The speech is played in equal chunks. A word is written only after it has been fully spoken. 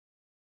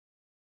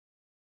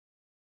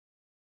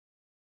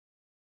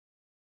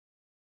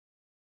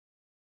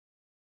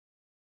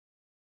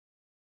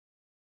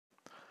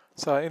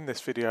So in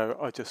this video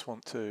I just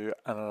want to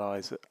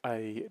analyse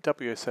a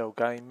WSL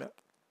game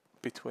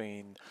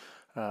between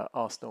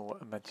Arsenal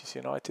and Manchester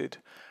United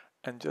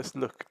and just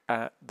look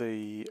at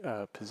the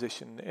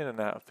position in and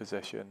out of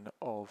possession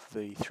of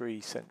the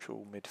three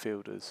central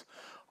midfielders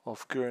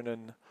of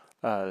Grunin,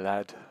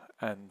 Ladd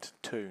and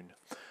Toon.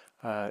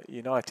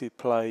 United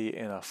play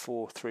in a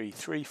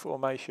 4-3-3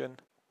 formation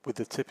with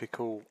the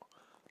typical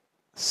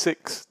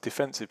 6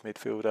 defensive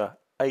midfielder,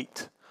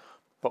 8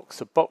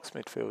 box-to-box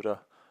midfielder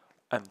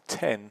and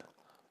 10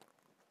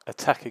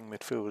 attacking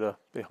midfielder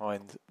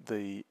behind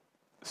the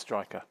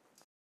striker.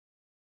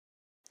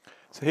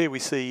 So here we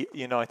see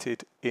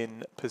United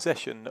in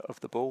possession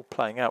of the ball,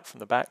 playing out from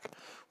the back,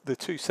 the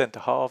two centre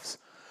halves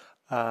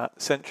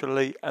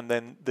centrally, and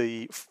then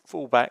the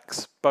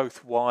full-backs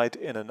both wide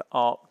in an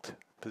arced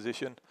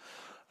position,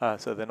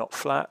 so they're not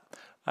flat.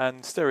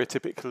 And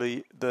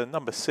stereotypically, the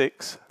number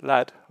 6,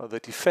 Ladd, or the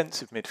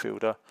defensive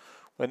midfielder,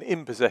 when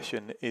in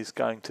possession is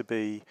going to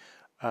be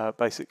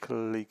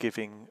basically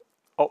giving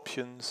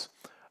options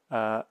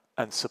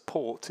and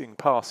supporting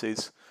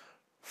passes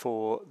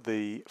for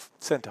the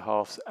centre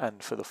halves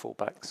and for the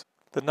fullbacks.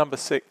 The number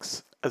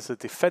 6 as a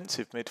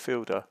defensive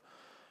midfielder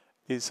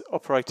is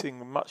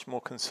operating much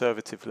more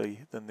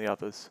conservatively than the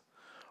others,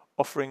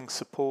 offering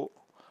support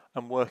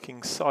and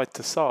working side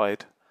to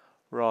side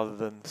rather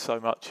than so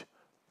much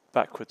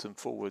backwards and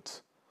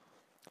forwards.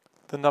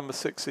 The number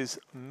 6's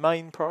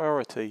main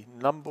priority,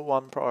 number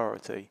 1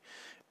 priority,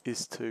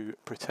 is to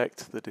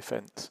protect the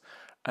defence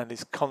and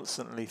is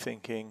constantly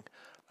thinking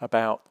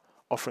about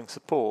offering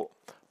support,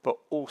 but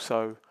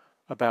also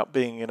about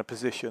being in a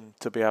position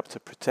to be able to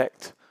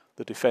protect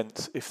the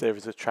defence if there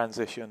is a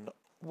transition.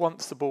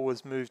 Once the ball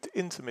has moved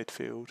into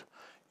midfield,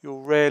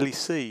 you'll rarely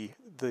see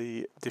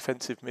the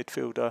defensive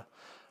midfielder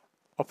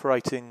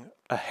operating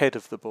ahead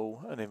of the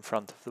ball and in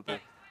front of the ball.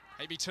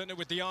 Maybe Turner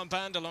with the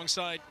armband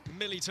alongside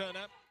Millie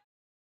Turner.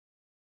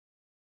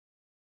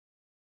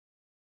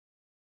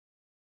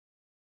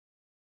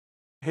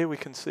 Here we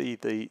can see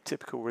the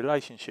typical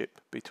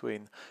relationship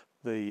between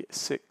the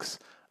 6,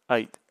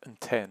 8 and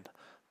 10.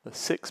 The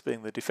 6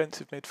 being the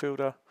defensive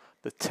midfielder,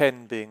 the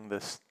 10 being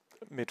the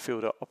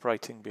midfielder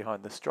operating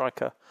behind the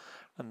striker,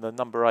 and the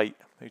number 8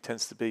 who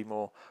tends to be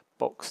more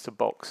box to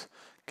box,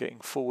 getting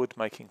forward,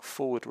 making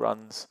forward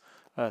runs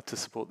to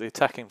support the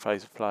attacking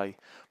phase of play,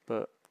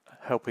 but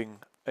helping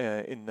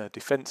in the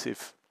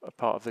defensive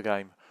part of the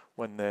game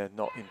when they're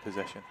not in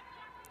possession.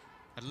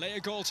 And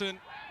Leia Galton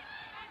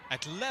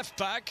at left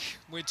back,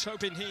 with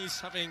Tobin Heath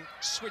having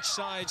switched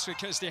sides with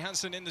Kirsty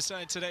Hansen in the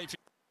side today.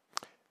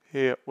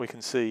 Here we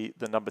can see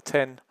the number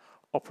 10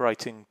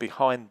 operating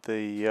behind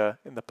the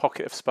in the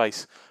pocket of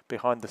space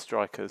behind the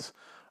strikers,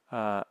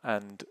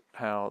 and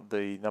how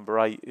the number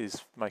 8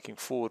 is making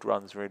forward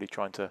runs, really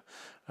trying to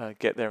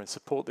get there and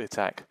support the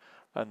attack,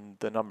 and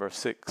the number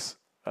 6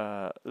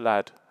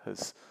 Ladd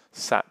has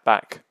sat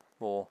back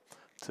more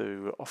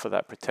to offer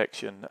that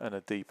protection and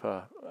a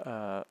deeper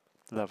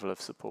level of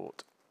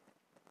support.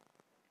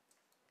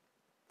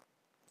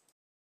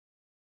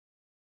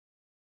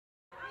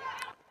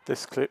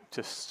 This clip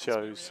just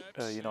shows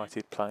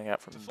United playing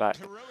out from the back.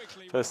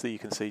 Firstly, you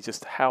can see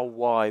just how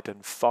wide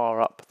and far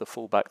up the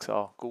fullbacks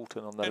are.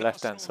 Galton on the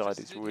left-hand side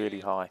is really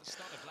high.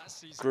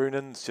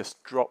 Grunin's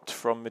just dropped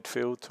from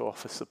midfield to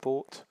offer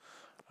support,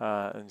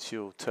 and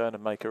she'll turn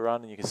and make a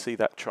run. And you can see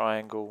that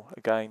triangle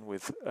again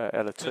with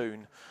Ella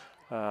Toon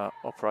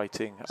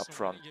operating up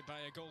front.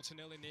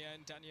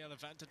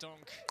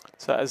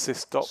 So as this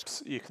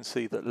stops, you can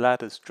see that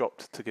Ladd has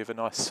dropped to give a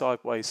nice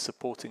sideways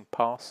supporting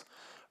pass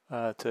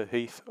to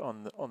Heath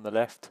on the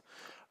left.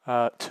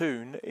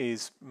 Toon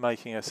is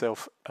making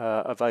herself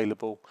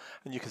available,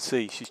 and you can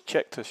see she's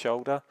checked her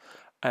shoulder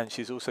and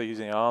she's also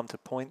using her arm to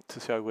point to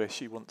show where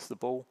she wants the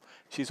ball.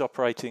 She's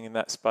operating in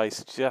that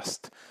space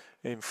just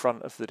in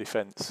front of the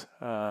defence.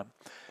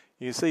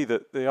 You can see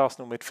that the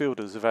Arsenal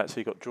midfielders have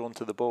actually got drawn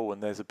to the ball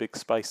and there's a big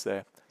space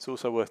there. It's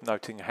also worth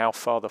noting how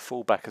far the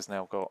fullback has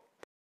now got,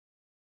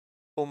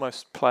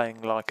 almost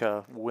playing like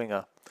a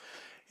winger.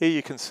 Here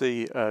you can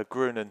see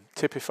Grunin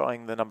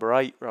typifying the number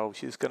 8 role.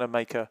 She's going to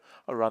make a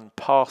run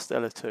past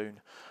Ella Toon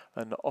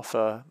and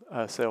offer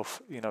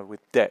herself,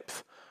 with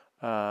depth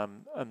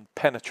and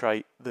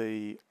penetrate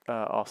the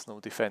Arsenal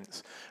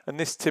defence. And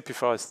this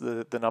typifies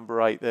the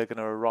number 8. They're going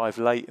to arrive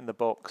late in the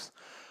box.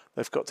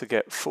 They've got to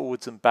get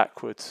forwards and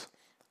backwards,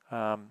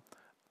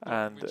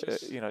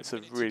 it's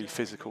a really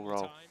physical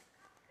role.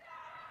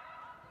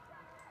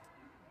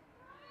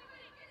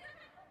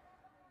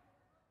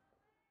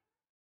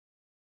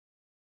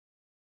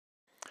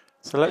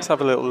 So let's have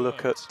a little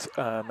look at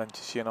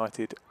Manchester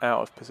United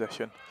out of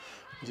possession.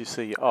 As you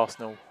see,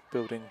 Arsenal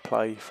building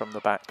play from the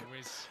back.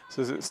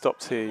 So as it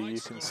stops here, you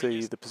can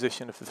see the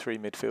position of the 3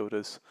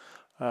 midfielders.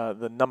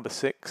 The number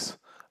 6,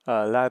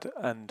 Ladd,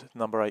 and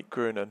number 8,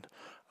 Grunin.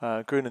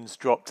 Grunin's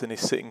dropped and is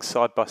sitting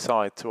side by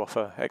side to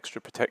offer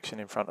extra protection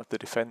in front of the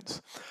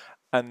defence.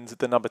 And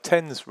the number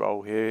 10's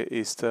role here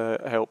is to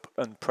help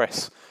and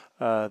press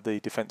the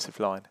defensive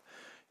line.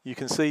 You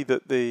can see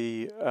that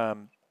the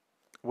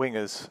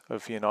wingers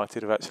of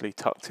United have actually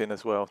tucked in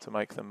as well to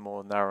make them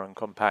more narrow and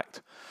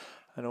compact.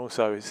 And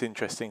also it's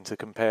interesting to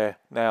compare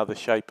now the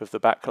shape of the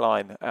back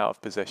line out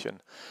of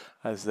possession,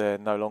 as they're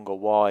no longer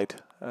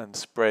wide and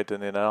spread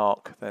and in an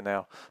arc. They're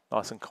now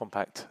nice and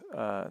compact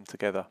and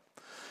together.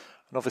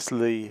 And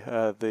obviously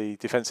the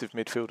defensive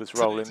midfielder's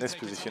role in this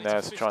position now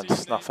is to try and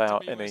snuff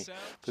out any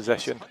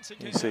possession.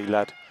 You see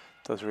Ladd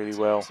does really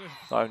well,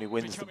 not only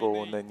wins the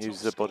ball and then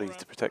uses the body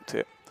to protect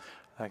it.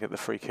 They get the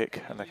free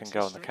kick and they can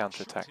go on the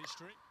counter-attack.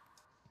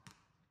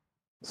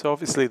 So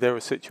obviously there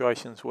are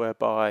situations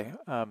whereby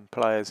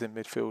players in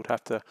midfield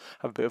have to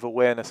have a bit of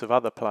awareness of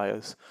other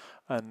players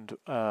and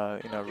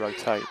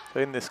rotate.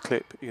 So in this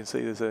clip you can see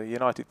there's a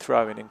United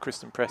throw-in and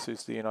Kristen Press,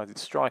 who's the United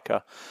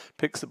striker,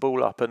 picks the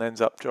ball up and ends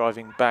up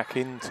driving back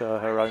into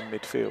her own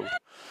midfield.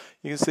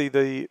 You can see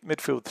the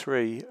midfield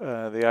three,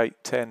 the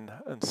 8, 10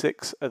 and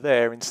 6 are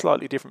there in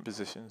slightly different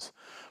positions,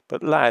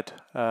 but Ladd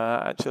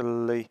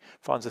actually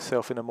finds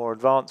herself in a more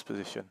advanced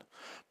position.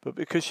 But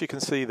because she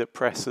can see that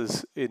Press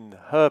is in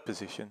her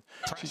position,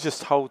 she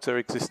just holds her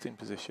existing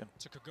position.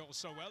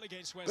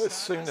 But as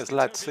soon as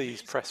Ladd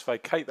sees Press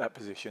vacate that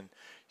position,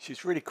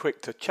 she's really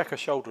quick to check her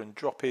shoulder and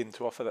drop in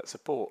to offer that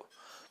support.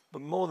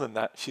 But more than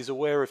that, she's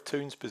aware of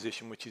Toon's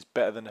position, which is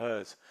better than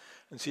hers.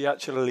 And she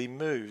actually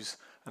moves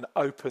and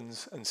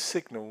opens and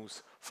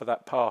signals for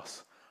that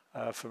pass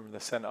from the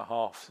centre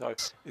half. So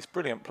it's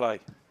brilliant play.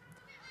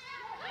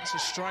 It's a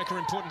striker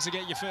important to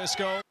get your first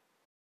goal.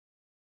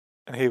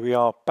 And here we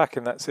are back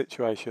in that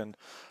situation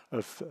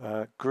of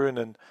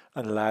Grunen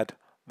and Ladd,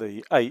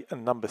 the 8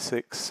 and number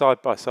 6,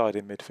 side by side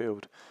in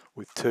midfield,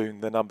 with Toon,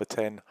 the number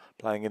 10,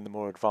 playing in the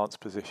more advanced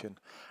position.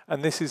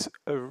 And this is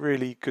a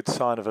really good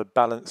sign of a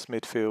balanced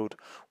midfield,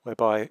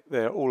 whereby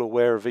they're all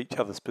aware of each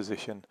other's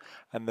position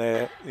and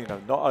they're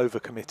not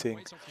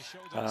overcommitting,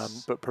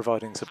 but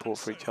providing support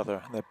for each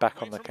other, and they're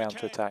back on the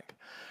counter-attack.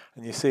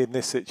 And you see in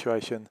this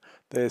situation,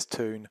 there's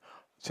Toon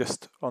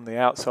just on the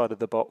outside of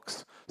the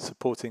box,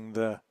 supporting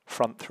the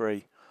front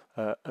three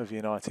of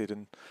United.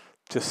 And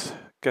just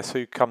guess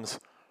who comes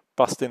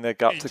busting their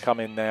gut to come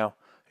in now?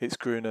 It's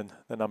Grunen,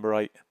 the number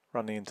 8,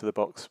 running into the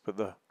box, but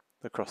the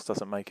cross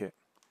doesn't make it.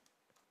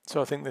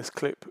 So I think this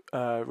clip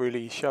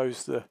really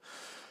shows the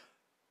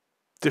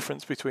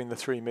difference between the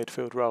three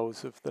midfield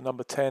roles of the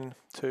number 10,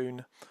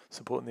 Toon,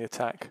 supporting the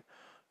attack,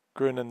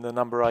 Grunen, the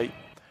number 8,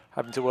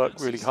 having to work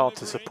really hard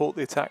to support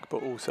the attack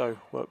but also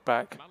work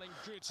back,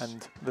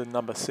 and the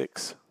number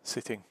 6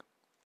 sitting.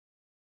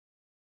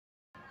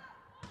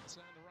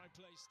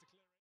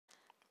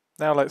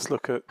 Now let's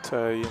look at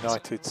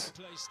United's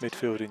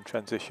midfield in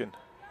transition.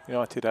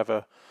 United have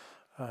a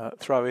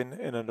throw-in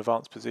an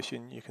advanced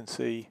position. You can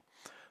see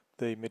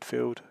the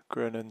midfield,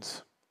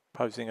 Grunen's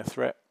posing a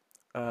threat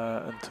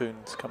and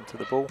Toon's come to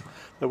the ball.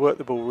 They work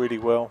the ball really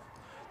well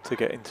to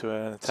get into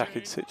an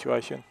attacking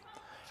situation.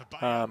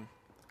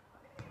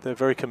 They're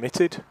very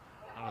committed.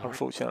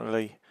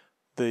 Unfortunately,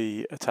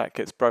 the attack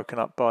gets broken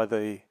up by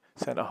the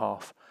centre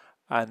half,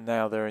 and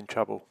now they're in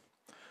trouble.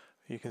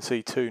 You can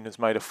see Toon has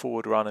made a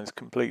forward run and is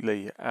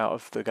completely out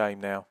of the game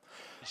now.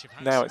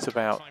 Now it's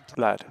about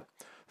Ladd.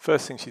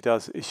 First thing she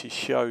does is she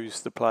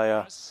shows the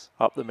player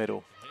up the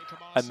middle,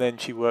 and then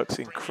she works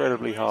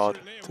incredibly hard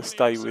to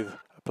stay with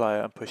a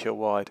player and push her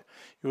wide.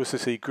 You also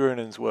see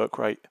Grunen's work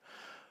rate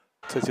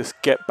to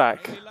just get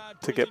back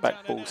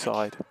ball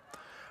side.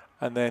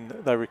 And then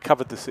they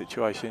recovered the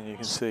situation. You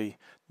can see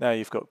now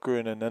you've got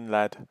Grunen and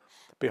Ladd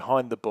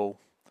behind the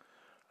ball.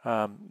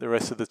 The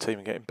rest of the team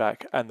are getting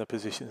back and the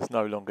position is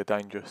no longer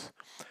dangerous.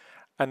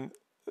 And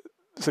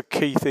it's a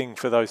key thing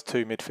for those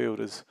two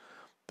midfielders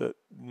that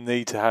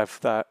need to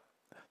have that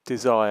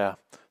desire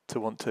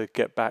to want to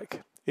get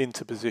back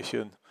into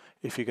position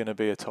if you're going to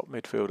be a top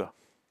midfielder,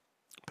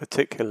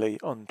 particularly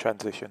on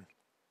transition.